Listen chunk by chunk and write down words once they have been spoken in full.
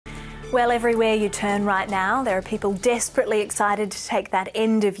Well, everywhere you turn right now, there are people desperately excited to take that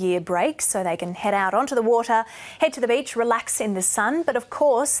end-of-year break so they can head out onto the water, head to the beach, relax in the sun. But of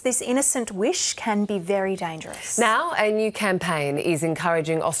course, this innocent wish can be very dangerous. Now, a new campaign is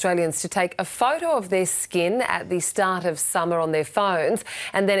encouraging Australians to take a photo of their skin at the start of summer on their phones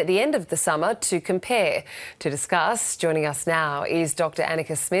and then at the end of the summer to compare. To discuss, joining us now is Dr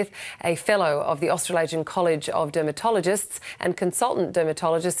Annika Smith, a Fellow of the Australasian College of Dermatologists and Consultant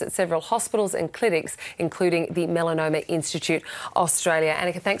Dermatologist at several hospitals and clinics, including the Melanoma Institute Australia.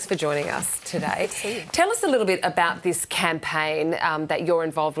 Annika, thanks for joining us today. Tell us a little bit about this campaign that you're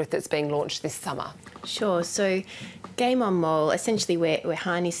involved with that's being launched this summer. Sure. So, Game on Mole, essentially we're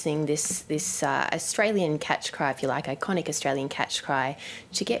harnessing this Australian catch cry, if you like, iconic Australian catch cry,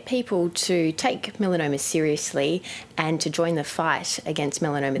 to get people to take melanoma seriously and to join the fight against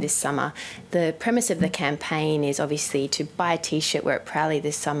melanoma this summer. The premise of the campaign is obviously to buy a T-shirt, wear it proudly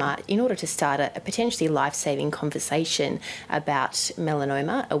this summer, in order to start a potentially life-saving conversation about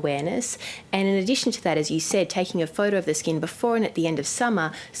melanoma awareness. And in addition to that, as you said, taking a photo of the skin before and at the end of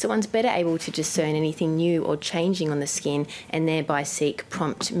summer, so one's better able to discern anything new or changing on the skin and thereby seek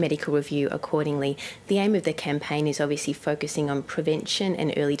prompt medical review accordingly. The aim of the campaign is obviously focusing on prevention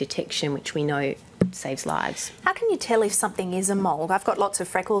and early detection, which we know saves lives. How can you tell if something is a mole? I've got lots of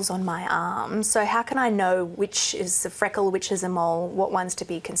freckles on my arms, so how can I know which is a freckle, which is a mole, what ones to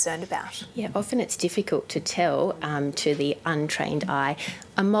be concerned about? Yeah, often it's difficult to tell to the untrained eye.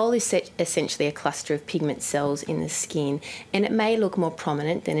 A mole is essentially a cluster of pigment cells in the skin, and it may look more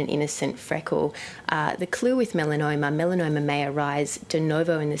prominent than an innocent freckle. The clue with melanoma may arise de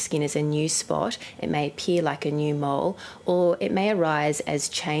novo in the skin as a new spot. It may appear like a new mole, or it may arise as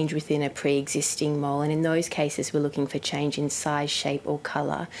change within a pre-existing mole, and in those cases we're looking for change in size, shape or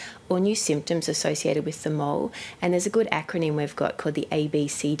colour, or new symptoms associated with the mole. And there's a good acronym we've got called the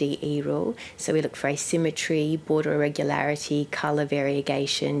ABCDE rule. So we look for asymmetry, border irregularity, colour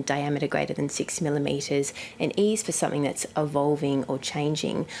variegation, diameter greater than 6 millimetres, and E is for something that's evolving or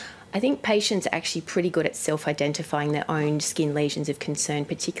changing. I think patients are actually pretty good at self-identifying their own skin lesions of concern,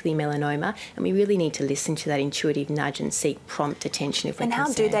 particularly melanoma, and we really need to listen to that intuitive nudge and seek prompt attention if we're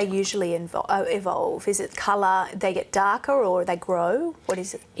concerned. And how do they usually evolve? Is it colour, they get darker or they grow? What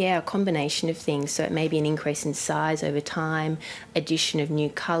is it? Yeah, a combination of things. So it may be an increase in size over time, addition of new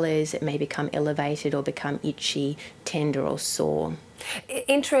colours, it may become elevated or become itchy, tender or sore.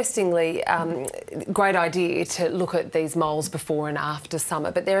 Interestingly, great idea to look at these moles before and after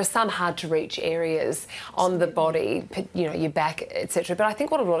summer, but there are some hard to reach areas on the body, you know, your back, etc. But I think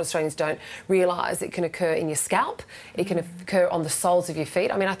what a lot of Australians don't realise, it can occur in your scalp, it can occur on the soles of your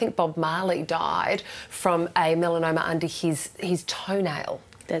feet. I mean, I think Bob Marley died from a melanoma under his toenail.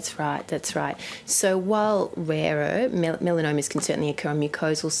 That's right, that's right. So while rarer, melanomas can certainly occur on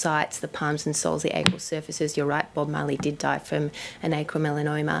mucosal sites, the palms and soles, the acral surfaces. You're right, Bob Marley did die from an acral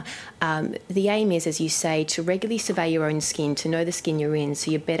melanoma. The aim is, as you say, to regularly survey your own skin, to know the skin you're in,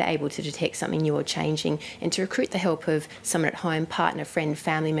 so you're better able to detect something new or changing, and to recruit the help of someone at home, partner, friend,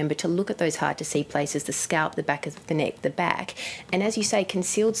 family member, to look at those hard-to-see places, the scalp, the back of the neck, the back. And as you say,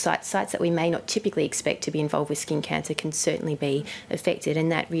 concealed sites that we may not typically expect to be involved with skin cancer can certainly be affected, and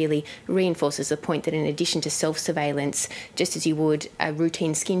that really reinforces the point that in addition to self-surveillance, just as you would a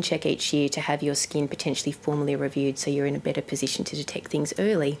routine skin check each year, to have your skin potentially formally reviewed so you're in a better position to detect things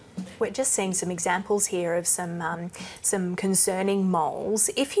early. We're just seeing some examples here of some concerning moles.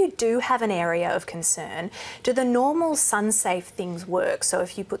 If you do have an area of concern, do the normal sun-safe things work? So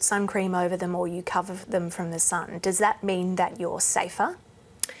if you put sun cream over them or you cover them from the sun, does that mean that you're safer?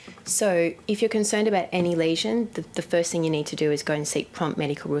 So if you're concerned about any lesion, the first thing you need to do is go and seek prompt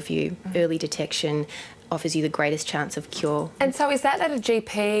medical review. Early detection offers you the greatest chance of cure. And so is that at a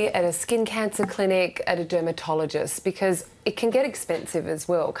GP, at a skin cancer clinic, at a dermatologist? Because it can get expensive as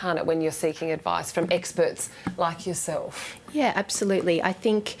well, can't it, when you're seeking advice from experts like yourself? Yeah, absolutely. I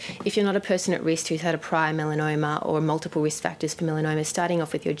think if you're not a person at risk who's had a prior melanoma or multiple risk factors for melanoma, starting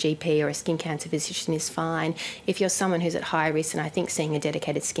off with your GP or a skin cancer physician is fine. If you're someone who's at high risk, and I think seeing a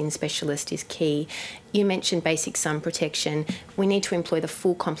dedicated skin specialist is key. You mentioned basic sun protection. We need to employ the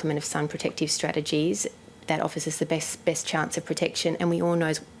full complement of sun protective strategies. That offers us the best chance of protection, and we all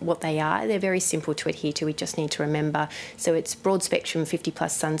know what they are. They're very simple to adhere to, we just need to remember. So it's broad spectrum 50+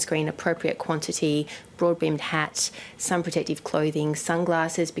 sunscreen, appropriate quantity, broad brimmed hat, sun protective clothing,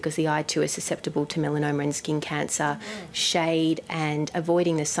 sunglasses because the eye too is susceptible to melanoma and skin cancer, shade, and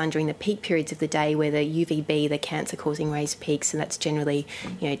avoiding the sun during the peak periods of the day where the UVB, the cancer causing rays, peaks, and that's generally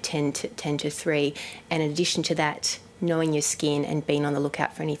 10 to 3. And in addition to that, knowing your skin and being on the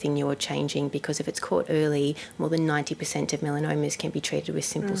lookout for anything new or changing, because if it's caught early, more than 90% of melanomas can be treated with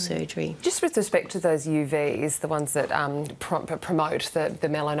simple surgery. Just with respect to those UVs, the ones that promote the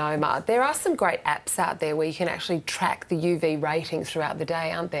melanoma, there are some great apps out there where you can actually track the UV ratings throughout the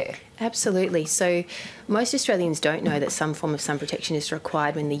day, aren't there? Absolutely. So most Australians don't know that some form of sun protection is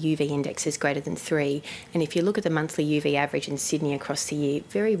required when the UV index is greater than 3. And if you look at the monthly UV average in Sydney across the year,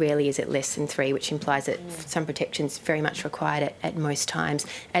 very rarely is it less than 3, which implies that sun protection is very much required at most times.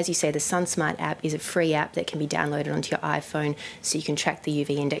 As you say, the SunSmart app is a free app that can be downloaded onto your iPhone, so you can track the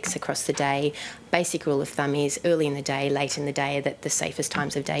UV index across the day. Basic rule of thumb is early in the day, late in the day, that the safest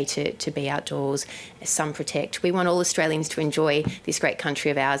times of day to be outdoors. Sun protect. We want all Australians to enjoy this great country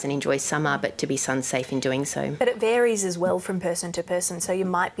of ours and enjoy summer, but to be sun safe in doing so. But it varies as well from person to person, so you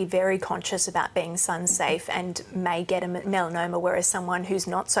might be very conscious about being sun safe and may get a melanoma, whereas someone who's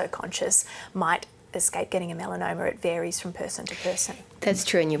not so conscious might escape getting a melanoma. It varies from person to person. That's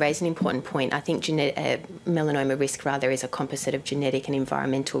true, and you raise an important point. I think melanoma risk rather is a composite of genetic and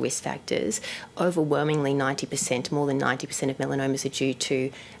environmental risk factors. Overwhelmingly 90%, more than 90% of melanomas are due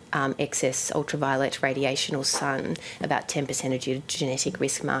to excess ultraviolet radiation or sun. About 10% are due to genetic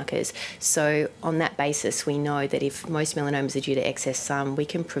risk markers. So on that basis, we know that if most melanomas are due to excess sun, we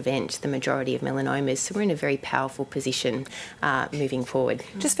can prevent the majority of melanomas. So we're in a very powerful position moving forward.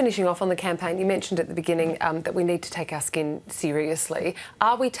 Just finishing off on the campaign, you mentioned at the beginning that we need to take our skin seriously.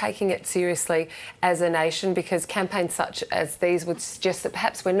 Are we taking it seriously as a nation? Because campaigns such as these would suggest that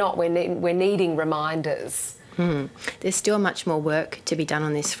perhaps we're not. We're needing reminders. There's still much more work to be done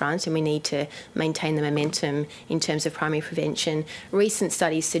on this front, and we need to maintain the momentum in terms of primary prevention. Recent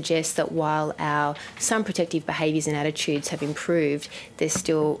studies suggest that while our sun protective behaviours and attitudes have improved, there's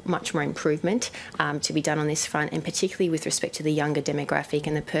still much more improvement to be done on this front, and particularly with respect to the younger demographic.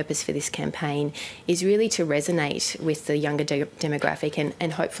 And the purpose for this campaign is really to resonate with the younger demographic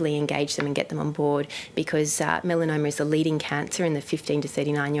and hopefully engage them and get them on board, because melanoma is the leading cancer in the 15 to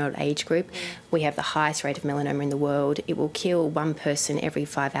 39-year-old age group. We have the highest rate of melanoma in the world. It will kill one person every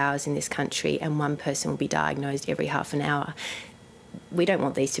 5 hours in this country, and one person will be diagnosed every half an hour. We don't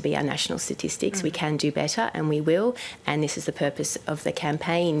want these to be our national statistics. We can do better, and we will, and this is the purpose of the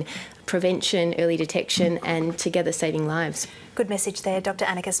campaign: prevention, early detection, and together saving lives. Good message there, Dr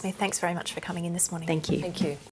Annika Smith. Thanks very much for coming in this morning. Thank you. Thank you.